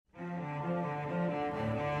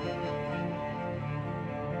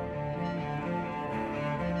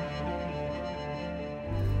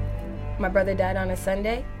My brother died on a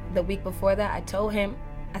Sunday. The week before that, I told him,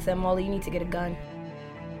 I said, Molly, you need to get a gun.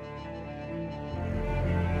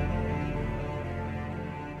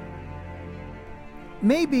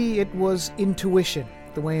 Maybe it was intuition,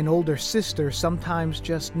 the way an older sister sometimes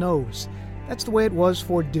just knows. That's the way it was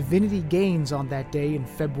for Divinity Gaines on that day in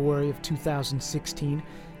February of 2016.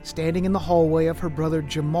 Standing in the hallway of her brother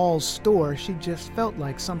Jamal's store, she just felt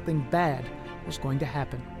like something bad was going to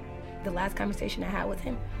happen. The last conversation I had with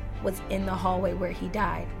him was in the hallway where he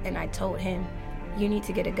died, and I told him, you need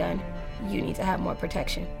to get a gun. You need to have more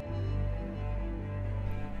protection.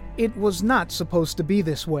 It was not supposed to be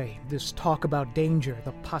this way, this talk about danger,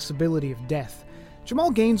 the possibility of death.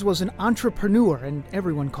 Jamal Gaines was an entrepreneur, and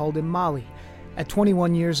everyone called him Molly. At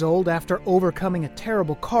 21 years old, after overcoming a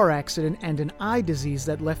terrible car accident and an eye disease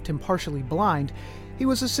that left him partially blind, he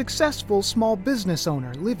was a successful small business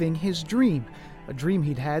owner living his dream, a dream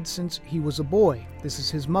he'd had since he was a boy. This is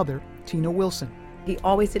his mother, Tina Wilson. He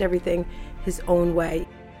always did everything his own way.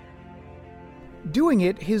 Doing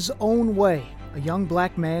it his own way. A young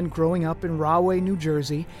black man growing up in Rahway, New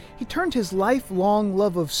Jersey, he turned his lifelong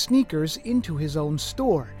love of sneakers into his own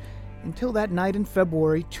store. Until that night in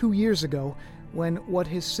February 2 years ago, when what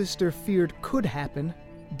his sister feared could happen,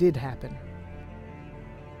 did happen.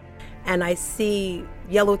 And I see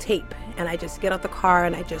yellow tape, and I just get out the car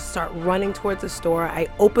and I just start running towards the store. I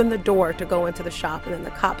open the door to go into the shop, and then the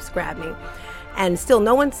cops grab me. And still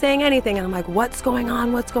no one's saying anything. And I'm like, what's going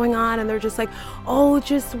on? What's going on? And they're just like, oh,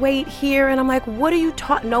 just wait here. And I'm like, what are you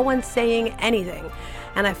talking? No one's saying anything.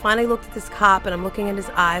 And I finally looked at this cop, and I'm looking in his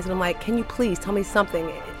eyes, and I'm like, can you please tell me something?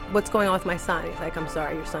 What's going on with my son? He's like, I'm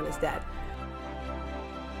sorry, your son is dead.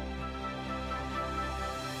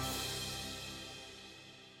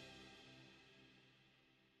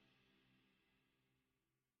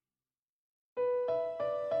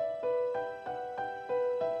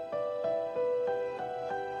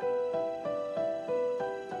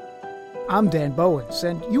 I'm Dan Bowens,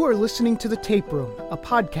 and you are listening to The Tape Room, a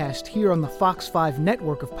podcast here on the Fox 5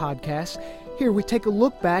 network of podcasts. Here we take a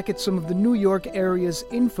look back at some of the New York area's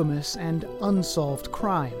infamous and unsolved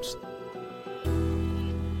crimes.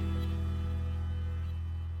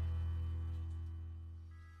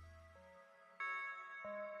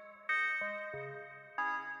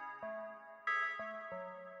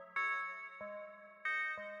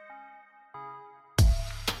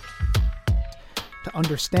 To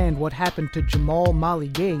understand what happened to Jamal Molly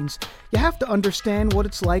Gaines, you have to understand what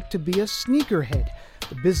it's like to be a sneakerhead,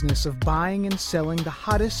 the business of buying and selling the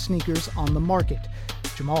hottest sneakers on the market.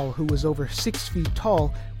 Jamal, who was over 6 feet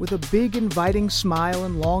tall, with a big inviting smile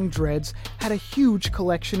and long dreads, had a huge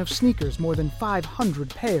collection of sneakers, more than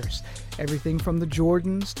 500 pairs. Everything from the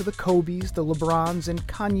Jordans to the Kobes, the LeBrons, and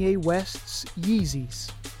Kanye West's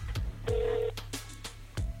Yeezys.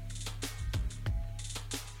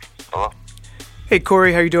 Hello? Hey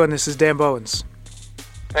Corey, how you doing? This is Dan Bowens.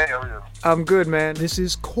 Hey, how are you? I'm good, man. This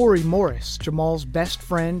is Corey Morris, Jamal's best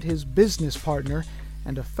friend, his business partner,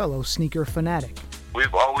 and a fellow sneaker fanatic.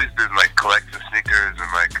 We've always been collecting sneakers,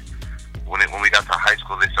 and when we got to high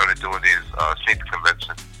school, they started doing these sneaker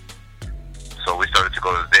conventions. So we started to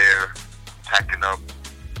go to there, packing up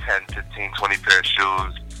 10, 15, 20 pair of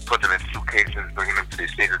shoes, put them in suitcases, bringing them to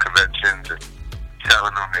these sneaker conventions, and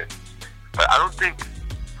selling them. But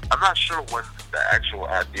I'm not sure when the actual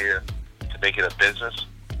idea to make it a business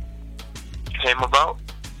came about,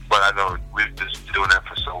 but I know we've been doing that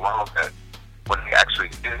for so long that when we actually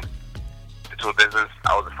did into a business,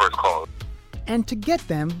 I was the first call. And to get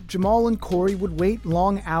them, Jamal and Corey would wait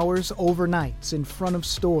long hours overnights in front of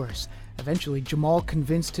stores. Eventually, Jamal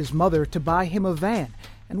convinced his mother to buy him a van,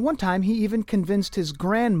 and one time he even convinced his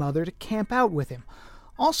grandmother to camp out with him.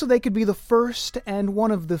 Also, they could be the first and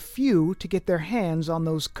one of the few to get their hands on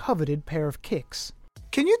those coveted pair of kicks.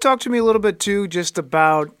 Can you talk to me a little bit, too, just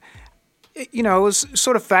about, it was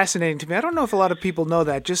sort of fascinating to me. I don't know if a lot of people know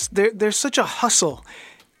that. Just there's such a hustle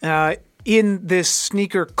in this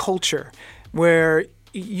sneaker culture where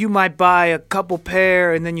you might buy a couple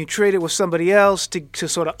pair and then you trade it with somebody else to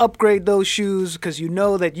sort of upgrade those shoes because you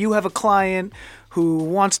know that you have a client who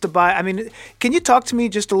wants to buy. I mean, can you talk to me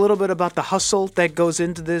just a little bit about the hustle that goes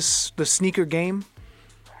into the sneaker game?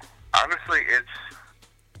 Honestly,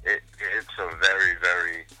 it's a very,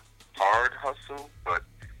 very hard hustle, but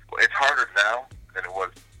it's harder now than it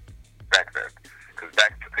was back then. Because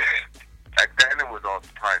back then it was all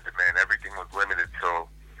supply and demand. Everything was limited, so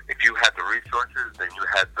if you had the resources, then you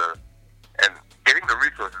had and getting the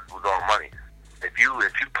resources was all money. If you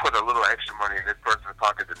put a little extra money in this person's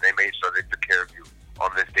pocket, then they made sure they took care of you on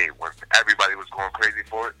this day. When everybody was going crazy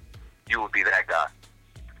for it, you would be that guy.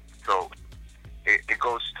 So it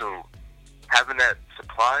goes to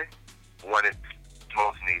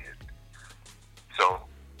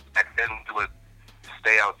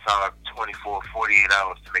stay outside 24, 48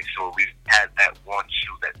 hours to make sure we had that one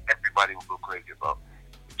shoe that everybody would go crazy about.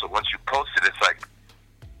 So once you post it, it's like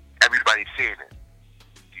everybody's seeing it.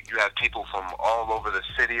 You have people from all over the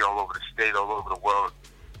city, all over the state, all over the world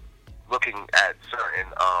looking at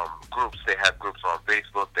certain groups. They have groups on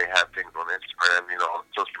Facebook. They have things on Instagram.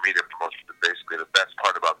 Social media promotion is basically the best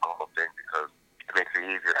part about the whole thing because it makes it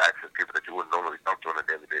easier to access people that you wouldn't normally talk to on a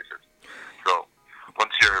daily basis. So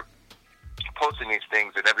once you're posting these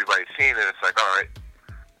things and everybody's seeing it, it's like, all right,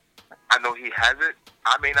 I know he has it.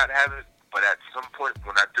 I may not have it, but at some point,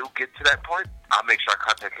 when I do get to that point, I'll make sure I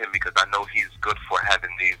contact him because I know he's good for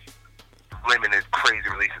having these limited, crazy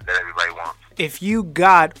releases that everybody wants. If you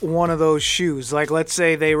got one of those shoes, like let's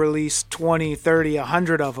say they released 20, 30,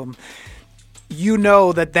 100 of them, you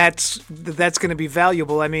know that's going to be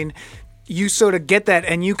valuable. I mean, you sort of get that,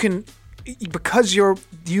 and you can, because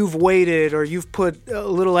you've waited or you've put a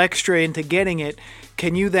little extra into getting it,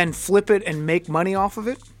 can you then flip it and make money off of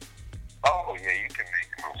it? Oh, yeah, you can make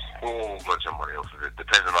a whole bunch of money off of it,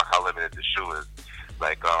 depending on how limited the shoe is.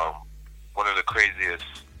 Like, one of the craziest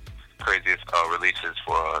releases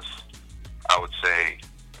for us, I would say,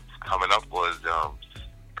 coming up was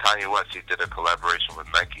Kanye West. He did a collaboration with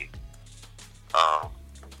Nike.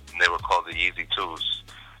 And they were called the Yeezy 2s.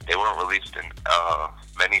 They weren't released in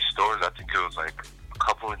many stores. I think it was like a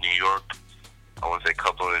couple in New York, I want to say a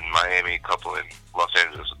couple in Miami, a couple in Los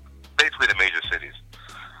Angeles, basically the major cities.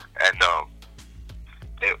 And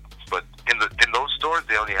but in those stores,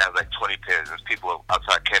 they only have like 20 pairs. There's people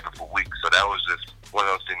outside camping for weeks. So that was just one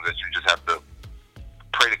of those things that you just have to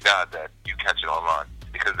pray to God that you catch it online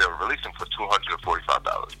because they were releasing for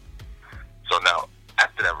 $245. So now,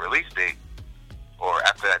 after that release date, or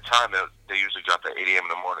after that time, they usually drop at 8 a.m. in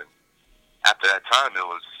the morning. After that time, it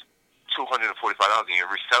was $245, and you're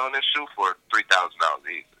reselling this shoe for $3,000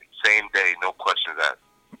 easily. Same day, no questions asked.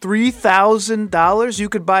 $3,000 you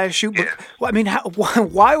could buy a shoe? Yeah. Well, I mean,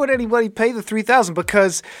 why would anybody pay the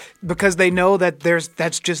 $3,000? Because they know that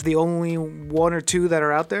that's just the only one or two that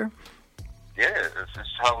are out there? Yeah, it's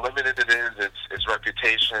how limited it is. It's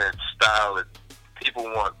reputation, it's style. People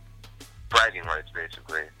want bragging rights,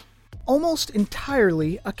 basically. Almost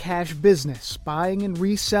entirely a cash business, buying and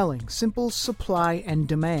reselling, simple supply and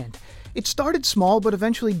demand. It started small, but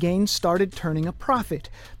eventually Gaines started turning a profit,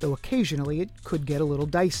 though occasionally it could get a little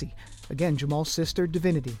dicey. Again, Jamal's sister,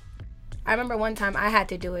 Divinity. I remember one time I had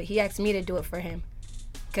to do it. He asked me to do it for him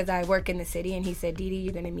because I work in the city, and he said, Didi,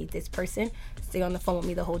 you're going to meet this person. Stay on the phone with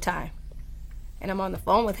me the whole time. And I'm on the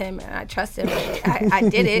phone with him, and I trust him. I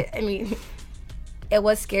did it. I mean, it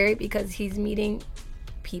was scary because he's meeting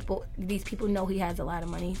people. These people know he has a lot of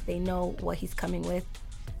money. They know what he's coming with.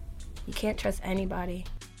 You can't trust anybody.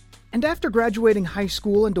 And after graduating high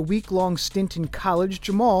school and a week-long stint in college,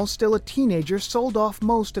 Jamal, still a teenager, sold off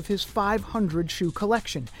most of his 500 shoe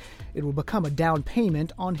collection. It will become a down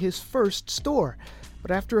payment on his first store.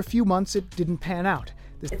 But after a few months, it didn't pan out.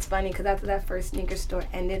 It's funny because after that first sneaker store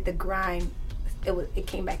ended, the grind, it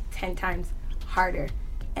came back 10 times harder.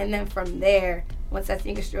 And then from there, once that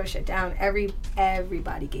sneaker store shut down,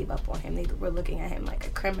 everybody gave up on him. They were looking at him like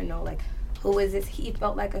a criminal, like, who is this? He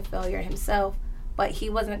felt like a failure himself. But he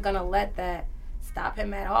wasn't going to let that stop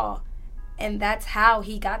him at all. And that's how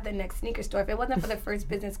he got the next sneaker store. If it wasn't for the first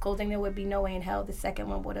business clothing, there would be no way in hell the second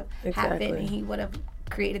one would have happened. And he would have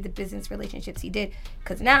created the business relationships he did.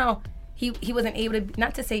 Because now he wasn't able to,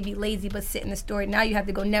 not to say be lazy, but sit in the store. Now you have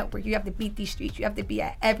to go network. You have to beat these streets. You have to be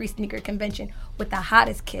at every sneaker convention with the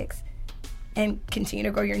hottest kicks and continue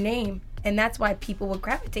to grow your name. And that's why people would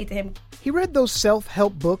gravitate to him. He read those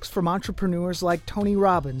self-help books from entrepreneurs like Tony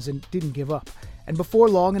Robbins and didn't give up. And before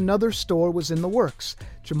long, another store was in the works.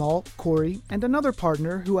 Jamal, Corey, and another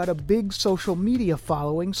partner who had a big social media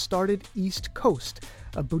following started East Coast,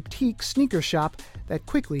 a boutique sneaker shop that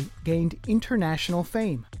quickly gained international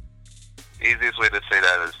fame. The easiest way to say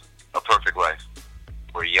that is a perfect life.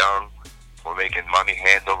 We're young, we're making money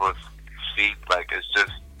hand over feet. Like, it's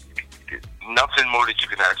just nothing more that you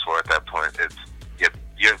can ask for at that point.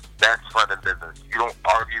 You're that's fun in business. You don't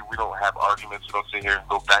argue, we don't have arguments, we don't sit here and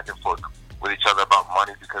go back and forth with each other about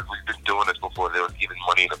money because we've been doing this before there was even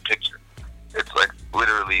money in the picture. It's like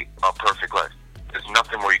literally a perfect life. There's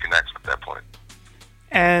nothing more you can ask at that point.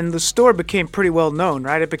 And the store became pretty well known,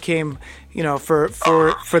 right? It became, for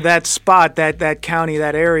that spot, that county,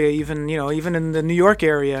 that area, even in the New York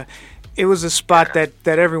area, it was a spot that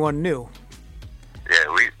everyone knew.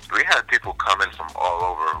 Yeah, we had people coming from all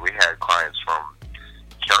over. We had clients from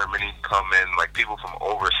Germany come in, like people from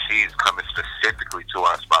overseas coming specifically to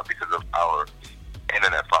our spot because of our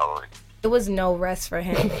internet following. It was no rest for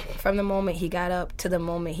him. From the moment he got up to the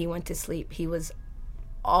moment he went to sleep, he was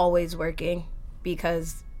always working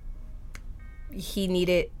because he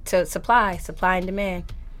needed to supply and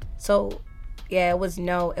demand. So yeah, it was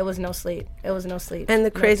no sleep. It was no sleep. And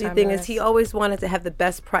the crazy No time thing to is he always wanted to have the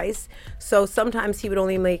best price. So sometimes he would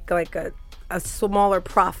only make like a smaller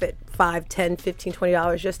profit, $5, $10, $15,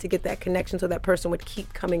 $20, just to get that connection so that person would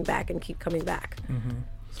keep coming back and keep coming back. Mm-hmm.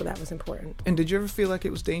 So that was important. And did you ever feel like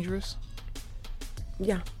it was dangerous?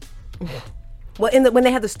 Yeah. Well, when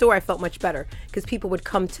they had the store, I felt much better because people would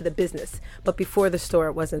come to the business. But before the store,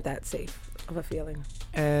 it wasn't that safe of a feeling.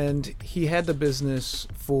 And he had the business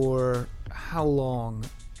for how long?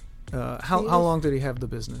 How long did he have the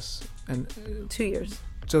business? And 2 years.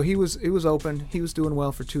 So it was open. He was doing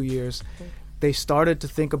well for 2 years. Mm-hmm. They started to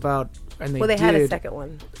think about, and they had a second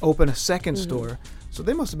one. Open a second store. So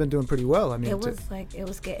they must have been doing pretty well. I mean, it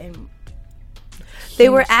was getting. They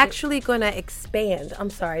were actually going to expand. I'm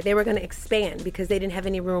sorry. They were going to expand because they didn't have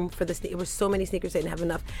any room for the sneakers. There were so many sneakers, they didn't have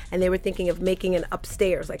enough. And they were thinking of making an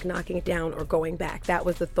upstairs, like knocking it down or going back. That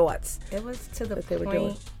was the thoughts. It was to the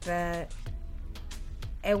point that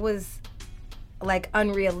it was like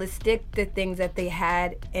unrealistic, the things that they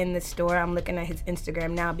had in the store. I'm looking at his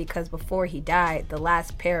Instagram now because before he died, the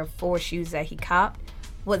last pair of 4 shoes that he copped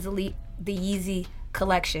was the Yeezy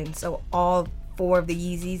collection. So all 4 of the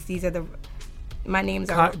Yeezys, these are my names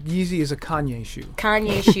are... Yeezy is a Kanye shoe.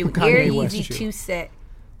 Kanye shoe. Air Yeezy shoe. 2 set.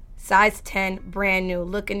 Size 10, brand new.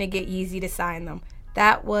 Looking to get Yeezy to sign them.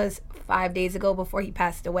 That was 5 days ago before he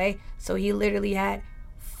passed away. So he literally had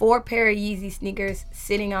 4 pair of Yeezy sneakers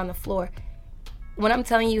sitting on the floor. When I'm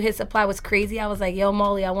telling you his supply was crazy, I was like, yo,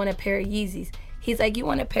 Molly, I want a pair of Yeezys. He's like, you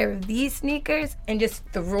want a pair of these sneakers? And just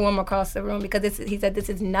threw them across the room because he said, this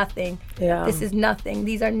is nothing. Yeah. This is nothing.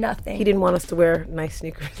 These are nothing. He didn't want us to wear nice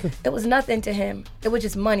sneakers. It was nothing to him. It was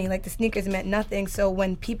just money. Like, the sneakers meant nothing. So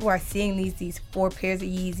when people are seeing these 4 pairs of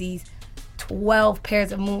Yeezys, 12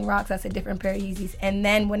 pairs of Moon Rocks, that's a different pair of Yeezys. And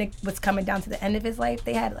then when it was coming down to the end of his life,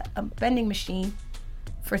 they had a vending machine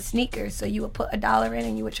for sneakers. So you would put $1 in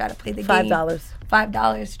and you would try to play the game.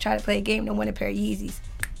 $5 to try to play a game to win a pair of Yeezys.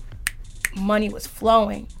 Money was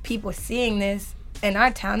flowing. People were seeing this. In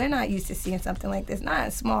our town, they're not used to seeing something like this, not in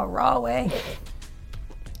a small, raw way.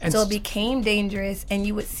 And so it became dangerous, and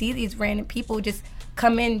you would see these random people just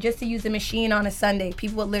come in just to use the machine on a Sunday.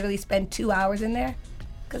 People would literally spend 2 hours in there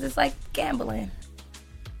because it's like gambling.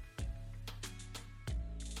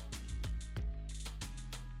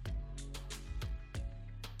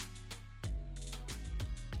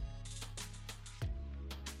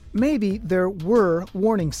 Maybe there were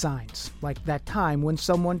warning signs, like that time when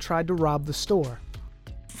someone tried to rob the store.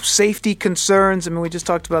 Safety concerns, I mean, we just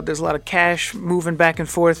talked about there's a lot of cash moving back and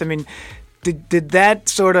forth. I mean, did that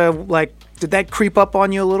sort of, like, did that creep up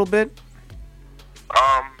on you a little bit?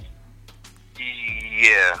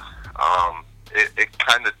 Yeah. It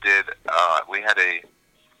kind of did. We had a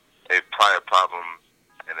prior problem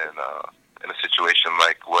in a situation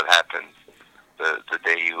like what happened the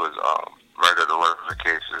day he was murdered or one of the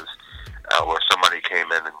cases where somebody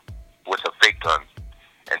came in with a fake gun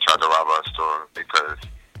and tried to rob our store because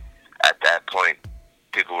at that point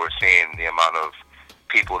people were seeing the amount of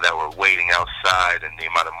people that were waiting outside and the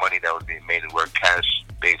amount of money that was being made. We're a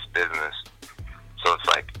cash-based business. So it's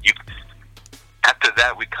like, after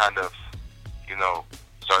that we kind of,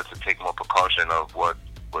 started to take more precaution of what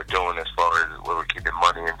we're doing as far as where we're keeping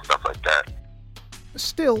money and stuff like that.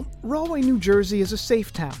 Still, Rahway, New Jersey is a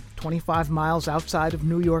safe town. 25 miles outside of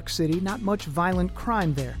New York City, not much violent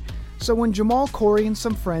crime there. So when Jamal, Corey, and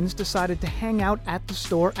some friends decided to hang out at the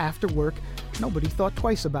store after work, nobody thought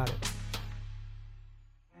twice about it.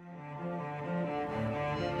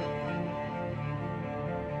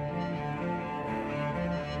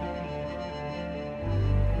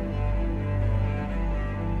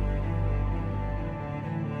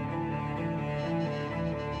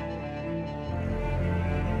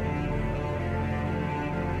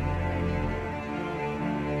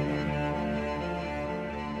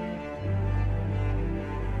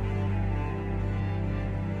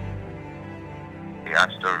 I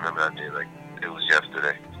still remember that day like it was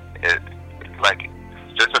yesterday.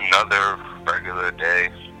 Just another regular day.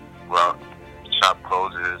 Well, shop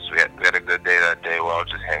closes. We had a good day that day. We're all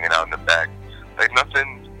just hanging out in the back. Like,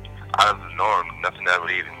 nothing out of the norm. Nothing that would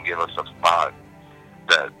even give us a thought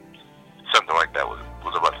that something like that was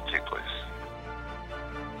about to take place.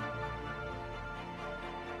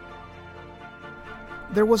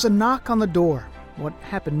 There was a knock on the door. What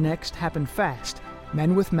happened next happened fast.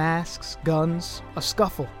 Men with masks, guns, a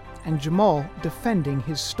scuffle, and Jamal defending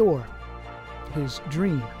his store, his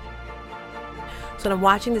dream. So when I'm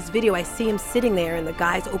watching this video, I see him sitting there, and the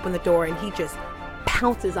guys open the door, and he just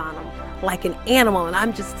pounces on him like an animal, and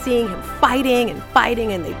I'm just seeing him fighting,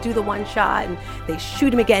 and they do the one shot, and they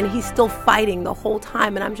shoot him again. He's still fighting the whole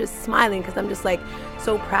time, and I'm just smiling because I'm just like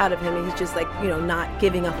so proud of him, and he's just like, not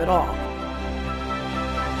giving up at all.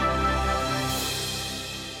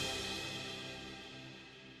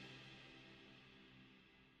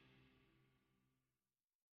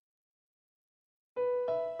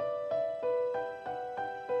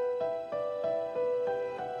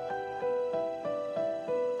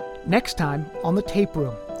 Next time on The Tape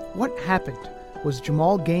Room, what happened? Was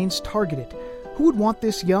Jamal Gaines targeted? Who would want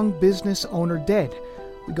this young business owner dead?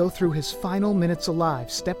 We go through his final minutes alive,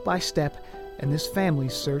 step by step, and this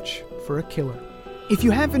family's search for a killer. If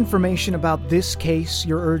you have information about this case,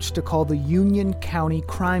 you're urged to call the Union County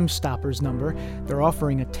Crime Stoppers number. They're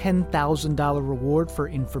offering a $10,000 reward for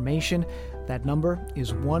information. That number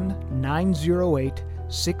is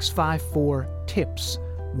 1-908-654-TIPS.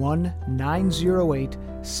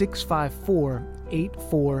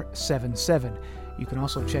 1-908-654-8477. You can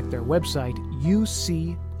also check their website,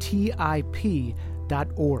 uctip.org.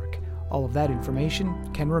 All of that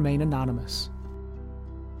information can remain anonymous.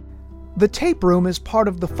 The Tape Room is part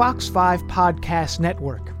of the Fox 5 Podcast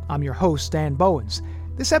Network. I'm your host, Dan Bowens.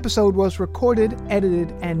 This episode was recorded,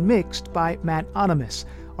 edited, and mixed by Matt Onimus.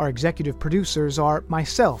 Our executive producers are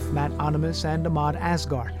myself, Matt Onimus, and Ahmad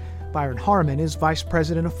Asghar. Byron Harmon is Vice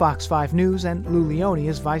President of Fox 5 News, and Lou Leone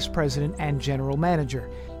is Vice President and General Manager.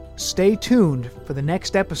 Stay tuned for the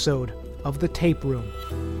next episode of The Tape Room.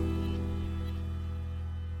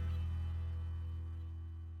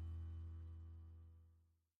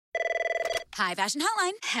 Hi, Fashion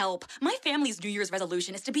Hotline. Help. My family's New Year's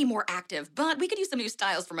resolution is to be more active, but we could use some new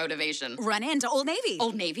styles for motivation. Run into Old Navy.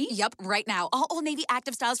 Old Navy? Yup, right now. All Old Navy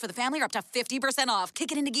active styles for the family are up to 50% off.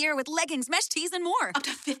 Kick it into gear with leggings, mesh tees, and more. Up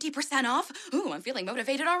to 50% off? Ooh, I'm feeling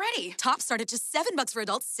motivated already. Tops start at just $7 for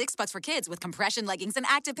adults, $6 for kids, with compression leggings and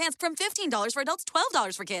active pants from $15 for adults,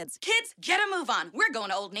 $12 for kids. Kids, get a move on. We're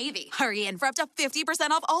going to Old Navy. Hurry in for up to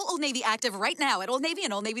 50% off all Old Navy active right now at Old Navy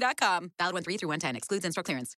and OldNavy.com. Valid 1/3 through 1/10. Excludes in-store clearance.